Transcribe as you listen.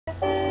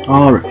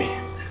Alright.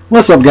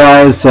 What's up,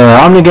 guys?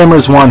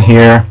 OmniGamers1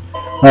 here.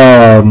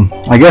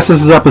 I guess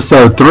this is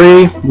episode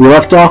 3. We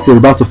left off, we're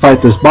about to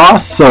fight this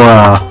boss, so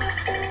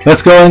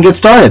let's go and get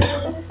started.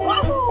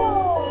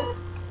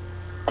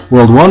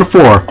 World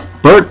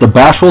 1-4. Bert the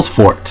Bashful's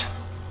Fort.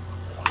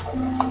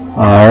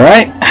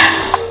 Alright.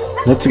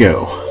 Let's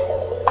go.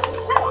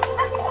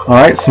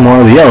 Alright, some more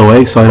of the yellow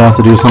egg, so I don't have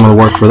to do some of the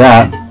work for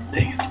that.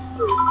 Dang it.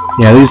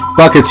 Yeah, these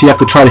buckets you have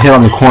to try to hit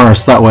on the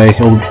corners, so that way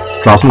it'll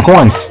drop some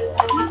coins.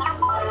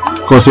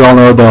 Of course, we all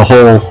know the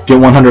whole get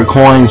 100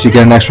 coins, you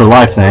get an extra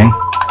life thing.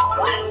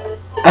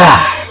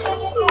 Ah!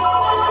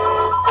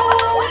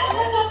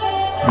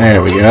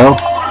 There we go.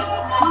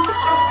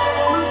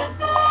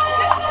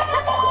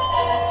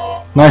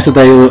 Nice that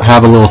they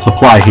have a little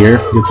supply here.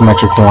 Get some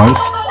extra coins.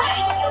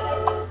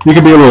 You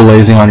can be a little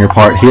lazy on your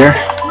part here.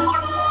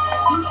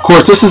 Of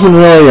course, this isn't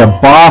really a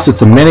boss,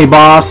 it's a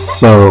mini-boss,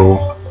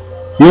 so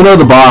you know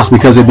the boss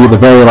because it'd be the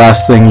very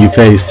last thing you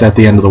face at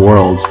the end of the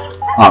world,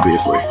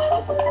 obviously.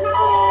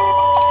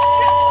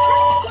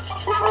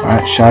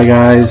 Alright, Shy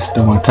Guys,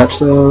 don't want to touch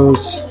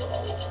those.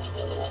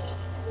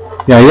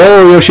 Yeah,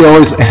 yellow Yoshi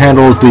always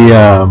handles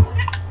the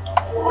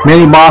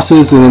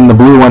mini-bosses, and then the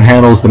blue one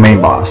handles the main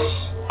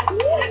boss.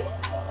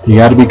 You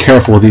gotta be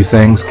careful with these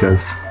things,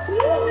 because...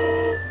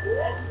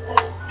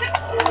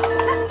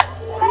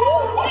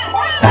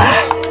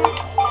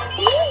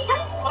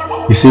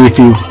 You see, if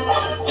you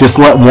just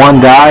let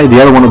one die,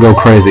 the other one will go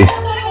crazy.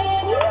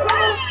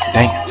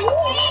 Dang it.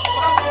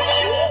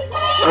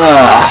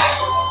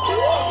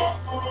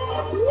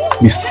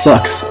 You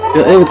suck.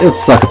 It'd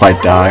suck if I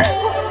die.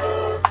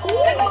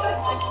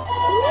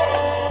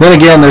 Then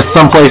again, there's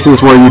some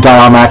places where you die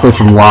automatically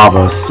from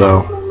lava,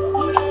 so...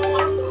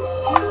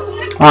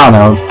 I don't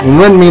know. It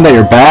wouldn't mean that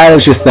you're bad,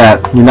 it's just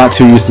that you're not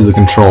too used to the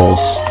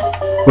controls.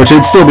 Which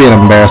would still be an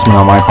embarrassment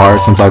on my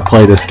part, since I've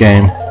played this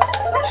game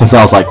since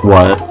I was like,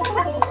 what?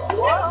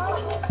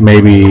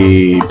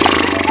 Maybe...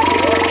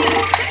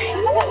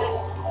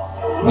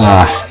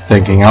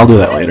 thinking. I'll do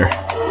that later.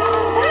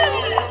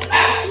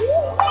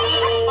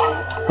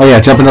 Oh yeah,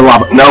 jump into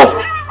lava. No!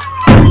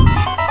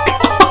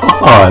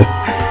 God.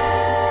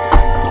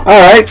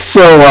 Alright,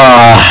 so,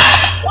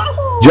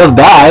 just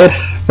died.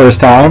 First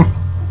time.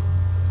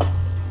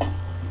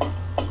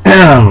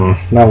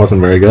 That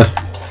wasn't very good.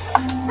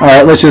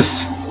 Alright, let's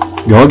just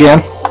go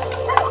again.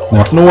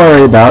 Nothing to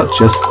worry about.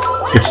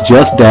 It's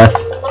just death.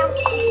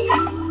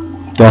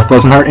 Death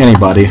doesn't hurt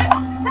anybody.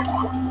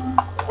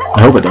 I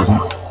hope it doesn't. I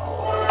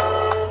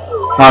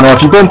don't know,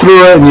 if you've been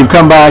through it and you've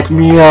come back,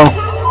 you know,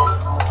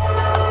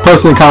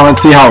 post in the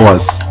comments, see how it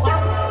was.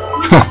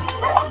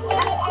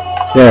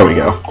 There we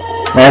go.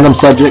 Random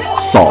subject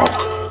solved.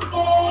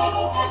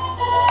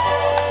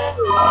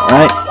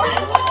 Alright.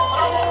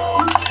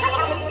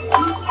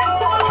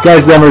 If you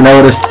guys never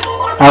noticed,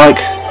 I like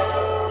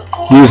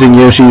using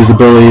Yoshi's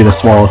ability to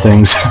swallow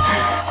things.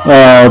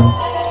 A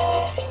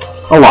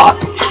lot.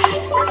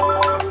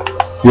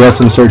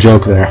 Yes, insert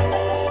joke there.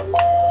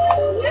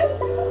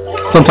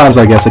 Sometimes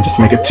I guess I just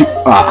make it too...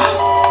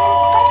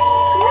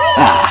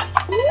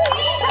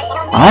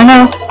 I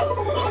know.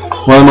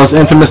 One of the most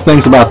infamous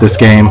things about this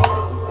game.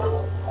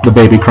 The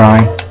baby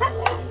crying.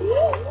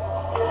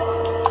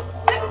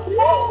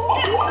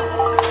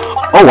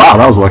 Oh wow,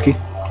 that was lucky.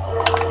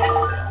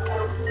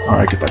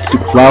 Alright, get that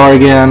stupid flower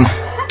again.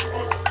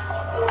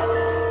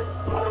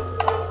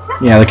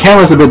 Yeah, the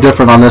camera's a bit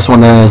different on this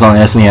one than it is on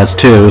the SNES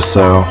too,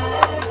 so...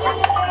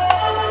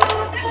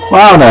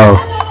 Well, I don't know.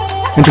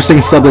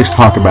 Interesting subjects to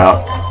talk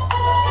about.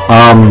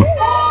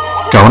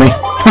 Goni.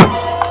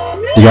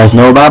 You guys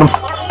know about him?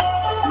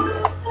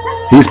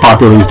 He's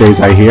popular these days,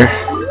 I hear.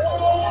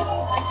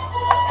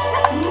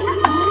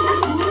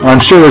 I'm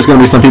sure there's going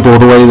to be some people,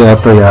 the way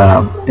that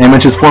the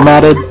image is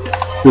formatted,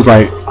 who's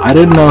like, I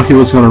didn't know he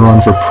was going to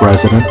run for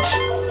president.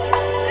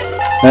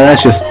 And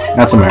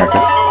that's America.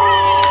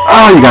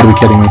 Oh, you gotta be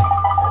kidding me.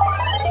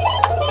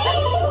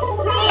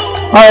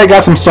 Alright,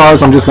 got some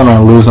stars, I'm just going to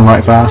lose them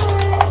right fast.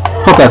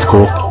 Hope that's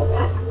cool.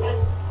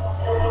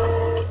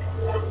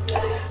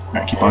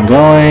 Alright, keep on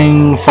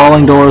going.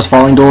 Falling doors,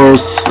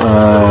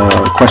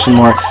 question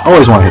mark.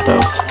 Always want to hit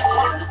those.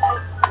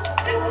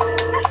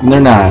 And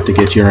they're not out to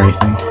get you or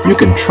anything. You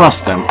can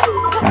trust them.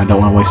 I don't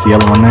want to waste the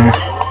yellow one there.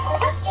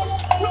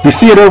 If you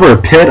see it over a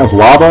pit of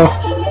lava,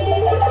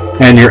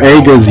 and your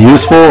egg is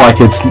useful, like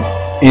it's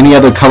any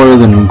other color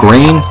than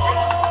green,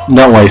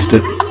 don't waste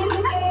it.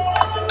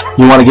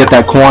 You want to get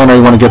that coin or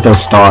you want to get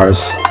those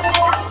stars.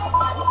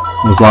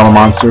 Those lava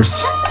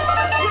monsters.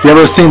 If you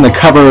ever seen the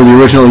cover of the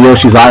original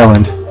Yoshi's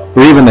Island,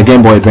 or even the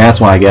Game Boy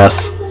Advance one, I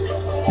guess,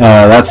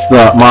 that's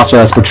the monster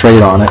that's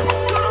portrayed on it.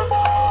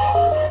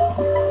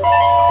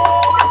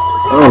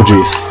 Oh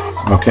jeez.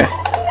 Okay.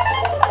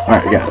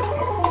 Alright, got it.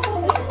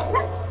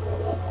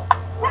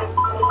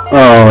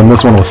 Oh, and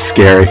this one was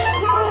scary. I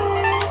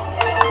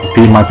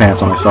peed my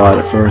pants when I saw it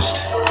at first.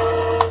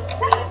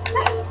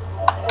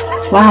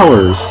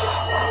 Flowers.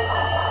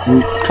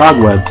 And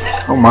cobwebs.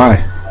 Oh my.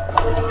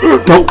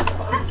 Nope.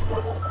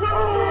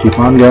 Keep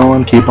on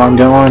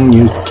going,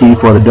 use the key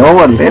for the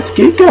door, and let's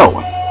keep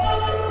going.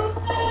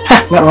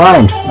 That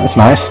rhymed. That's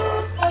nice.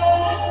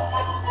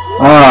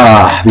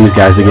 Ah, these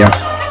guys again.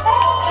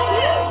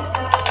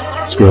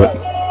 Screw it.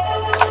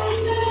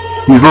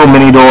 These little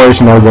mini doors,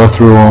 you know, go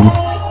through them.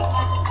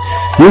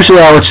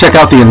 Usually I would check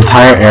out the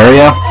entire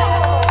area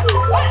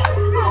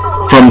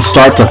from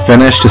start to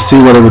finish to see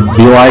what it would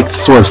be like, to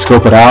sort of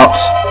scope it out.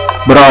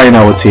 But I already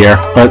know what's here.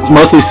 But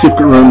most of these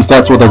secret rooms,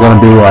 that's what they're going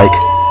to be like.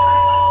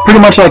 Pretty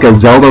much like a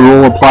Zelda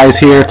rule applies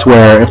here, to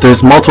where if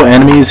there's multiple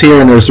enemies here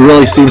and there's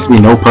really seems to be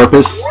no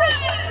purpose,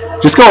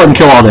 just go ahead and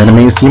kill all the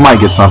enemies. You might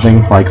get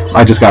something, like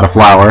I just got a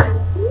flower.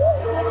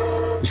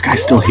 This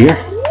guy's still here?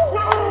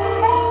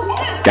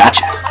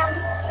 Gotcha.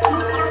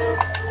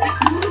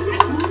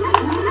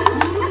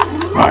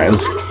 Alright,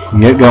 let's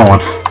get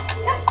going.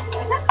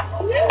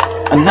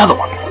 Another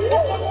one.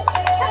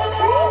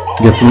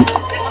 Get some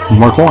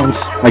more coins.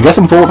 I guess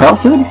I'm full of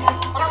health then?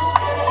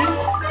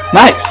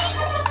 Nice.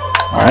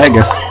 Alright, I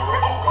guess.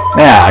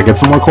 Yeah, I get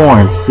some more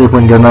coins. See if we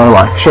can get another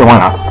life. Sure, why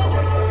not?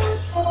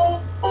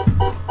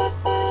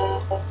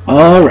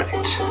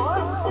 Alright.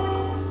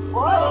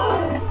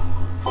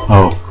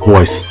 Oh,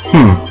 voice.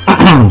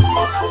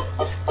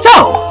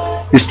 So,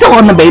 you're still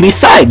on the baby's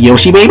side,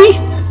 Yoshi baby?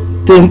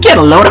 Then get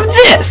a load of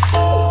this!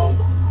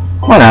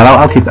 Why not?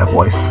 I'll keep that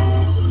voice.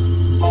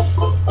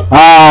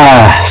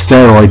 Ah,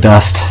 steroid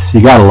dust.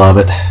 You gotta love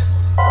it.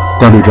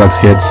 Don't do drugs,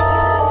 kids.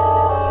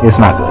 It's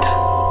not good.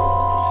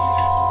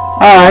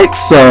 Alright,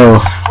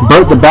 so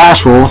Bert the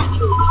Bashful,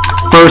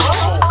 first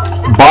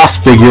boss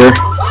figure.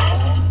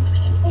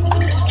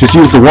 Just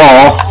use the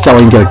wall so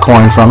we can get a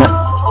coin from it.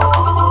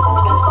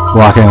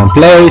 Lock it in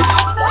place.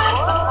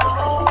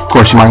 Of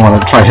course, you might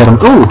want to try to hit him.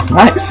 Ooh,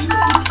 nice.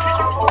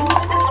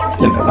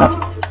 Didn't know that.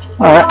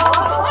 Alright.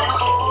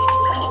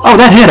 Oh,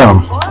 that hit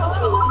him.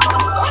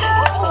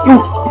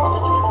 Ooh.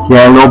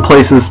 Yeah, little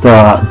places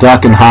to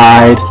duck and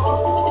hide.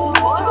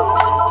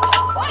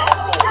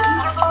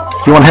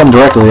 If you want to hit him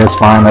directly, that's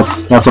fine.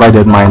 That's what I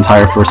did in my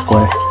entire first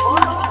play.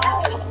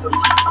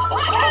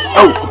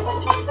 Oh!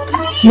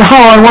 No,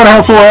 I want to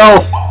have full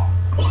health!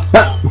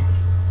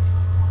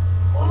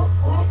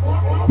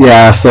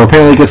 Yeah, so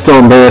apparently he gets so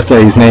embarrassed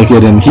that he's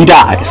naked and he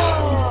dies.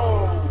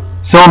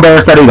 So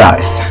embarrassed that he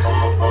dies.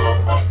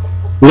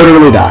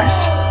 Literally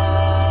dies.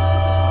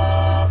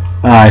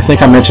 I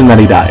think I mentioned that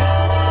he died.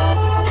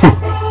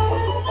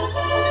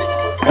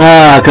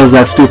 Because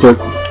that stupid...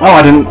 Oh,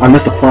 I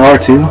missed a flower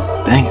too?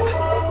 Dang it.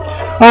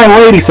 Alright,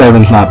 well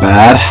 87's not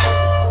bad.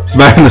 It's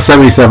better than the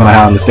 77 I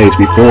had on the stage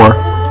before.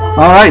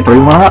 Alright, 3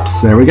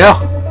 1-ups. There we go.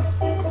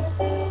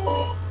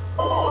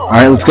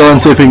 Alright, let's go and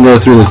see if we can go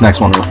through this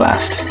next one real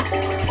fast.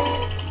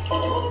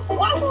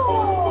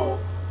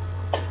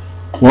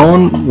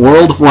 World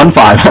 1-5.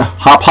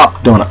 Hop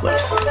Hop Donut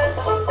Lifts.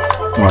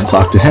 Go and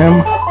talk to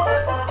him.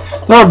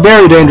 There are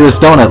very dangerous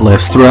donut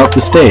lifts throughout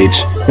the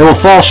stage. They will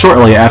fall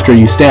shortly after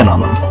you stand on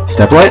them.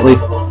 Step lightly.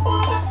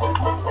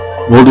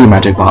 Will do,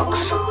 Magic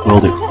Box. Will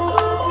do.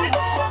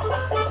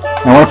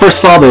 Now when I first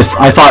saw this,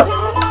 I thought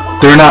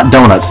they're not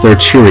donuts, they're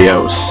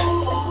Cheerios.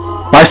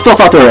 But I still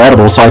thought they were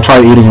edible, so I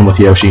tried eating them with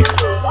Yoshi.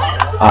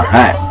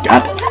 Alright,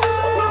 got it.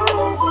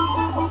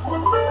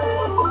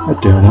 Of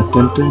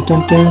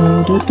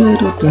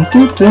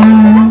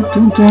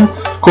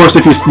course,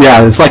 if you,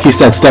 yeah, it's like you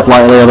said, step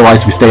lightly,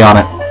 otherwise if you stay on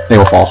it, they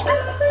will fall.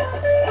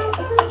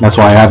 That's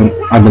why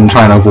I've been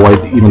trying to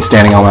avoid even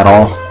standing on them at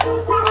all.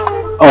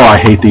 Oh, I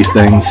hate these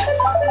things.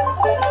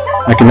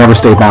 I can never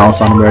stay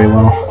balanced on them very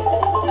well.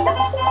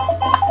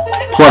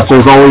 Plus,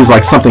 there's always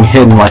like something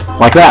hidden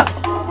like that.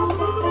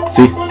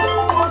 See?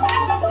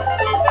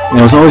 And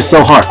it was always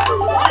so hard.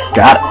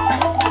 Got it.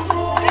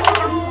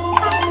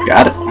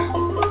 Got it.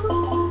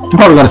 I'm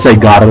probably going to say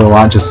got it a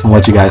lot just to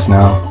let you guys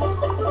know.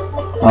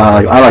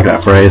 I like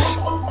that phrase.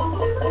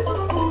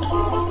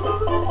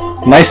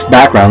 Nice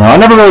background though. I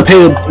never really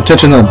paid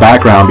attention to the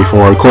background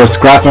before. Of course,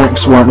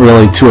 graphics weren't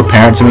really too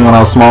apparent to me when I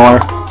was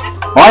smaller.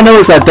 All I know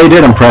is that they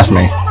did impress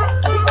me.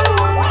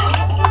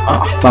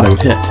 Oh, I thought I would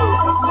hit.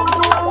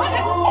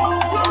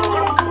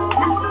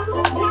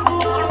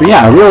 But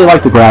yeah, I really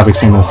like the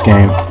graphics in this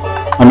game.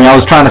 I mean, I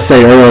was trying to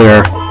say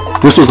earlier,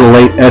 this was a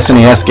late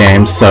SNES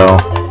game, so...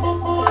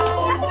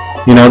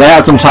 You know, they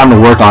had some time to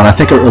work on. I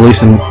think it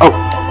released in... Oh!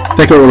 I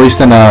think it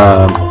released in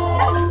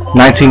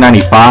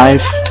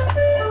 1995.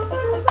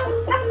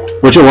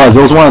 Which it was.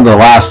 It was one of the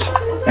last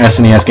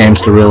SNES games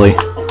to really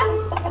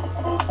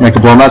make a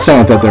blow. I'm not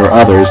saying that there were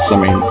others. I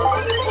mean,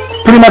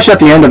 pretty much at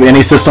the end of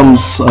any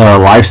system's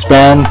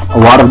lifespan, a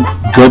lot of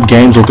good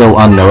games will go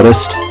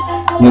unnoticed.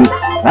 And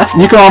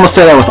you can almost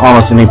say that with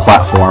almost any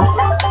platform.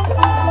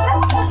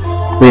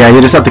 But yeah,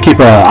 you just have to keep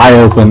an eye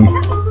open.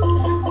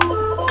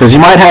 Because you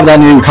might have that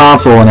new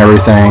console and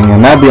everything,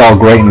 and that'd be all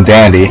great and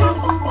dandy.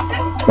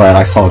 But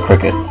I saw a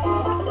cricket.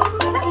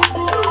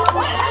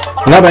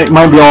 And that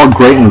might be all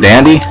great and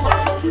dandy.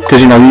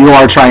 Because, you know, you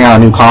are trying out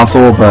a new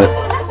console, but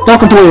don't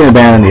completely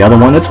abandon the other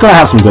one. It's going to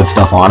have some good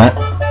stuff on it.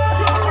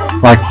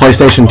 Like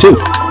PlayStation 2.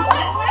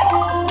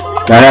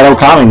 That had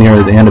Okami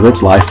near the end of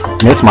its life.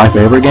 And it's my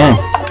favorite game.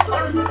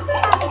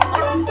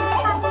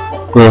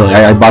 Really,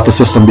 I bought the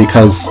system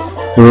because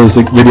It was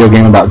a video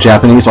game about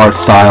Japanese art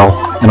style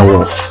and a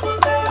wolf.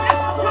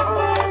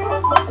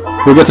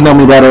 You'll get to know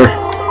me better.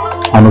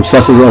 I'm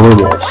obsessive over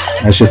wolves.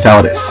 That's just how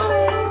it is.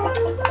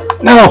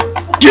 No!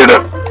 Get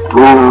it!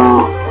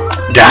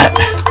 Got it.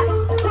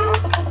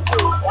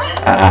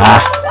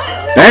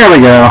 There we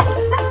go.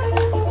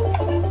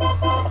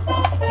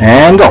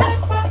 And go.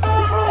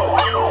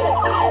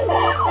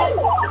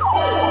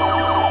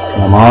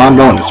 Come on,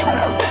 bonus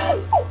round.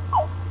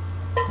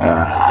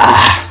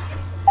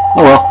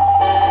 Oh well.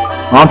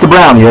 On to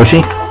brown, Yoshi.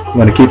 I'm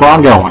gonna keep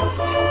on going.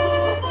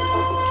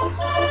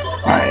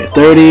 Alright,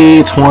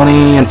 30,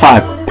 20, and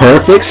 5.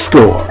 Perfect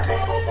score.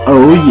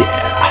 Oh yeah.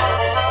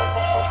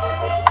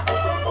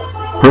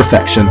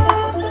 Perfection.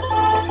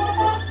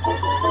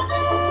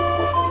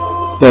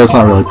 Though it's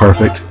not really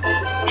perfect.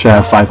 Should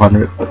have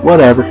 500, but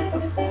whatever.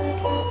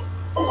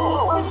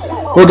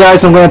 Well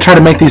guys, I'm going to try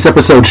to make these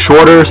episodes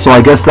shorter, so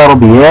I guess that'll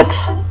be it.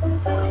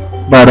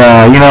 But,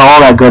 you know, all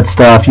that good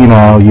stuff, you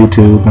know,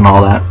 YouTube and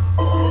all that.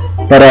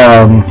 But,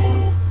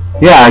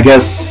 yeah, I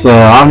guess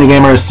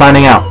OmniGamer is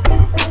signing out.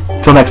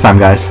 Till next time,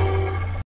 guys.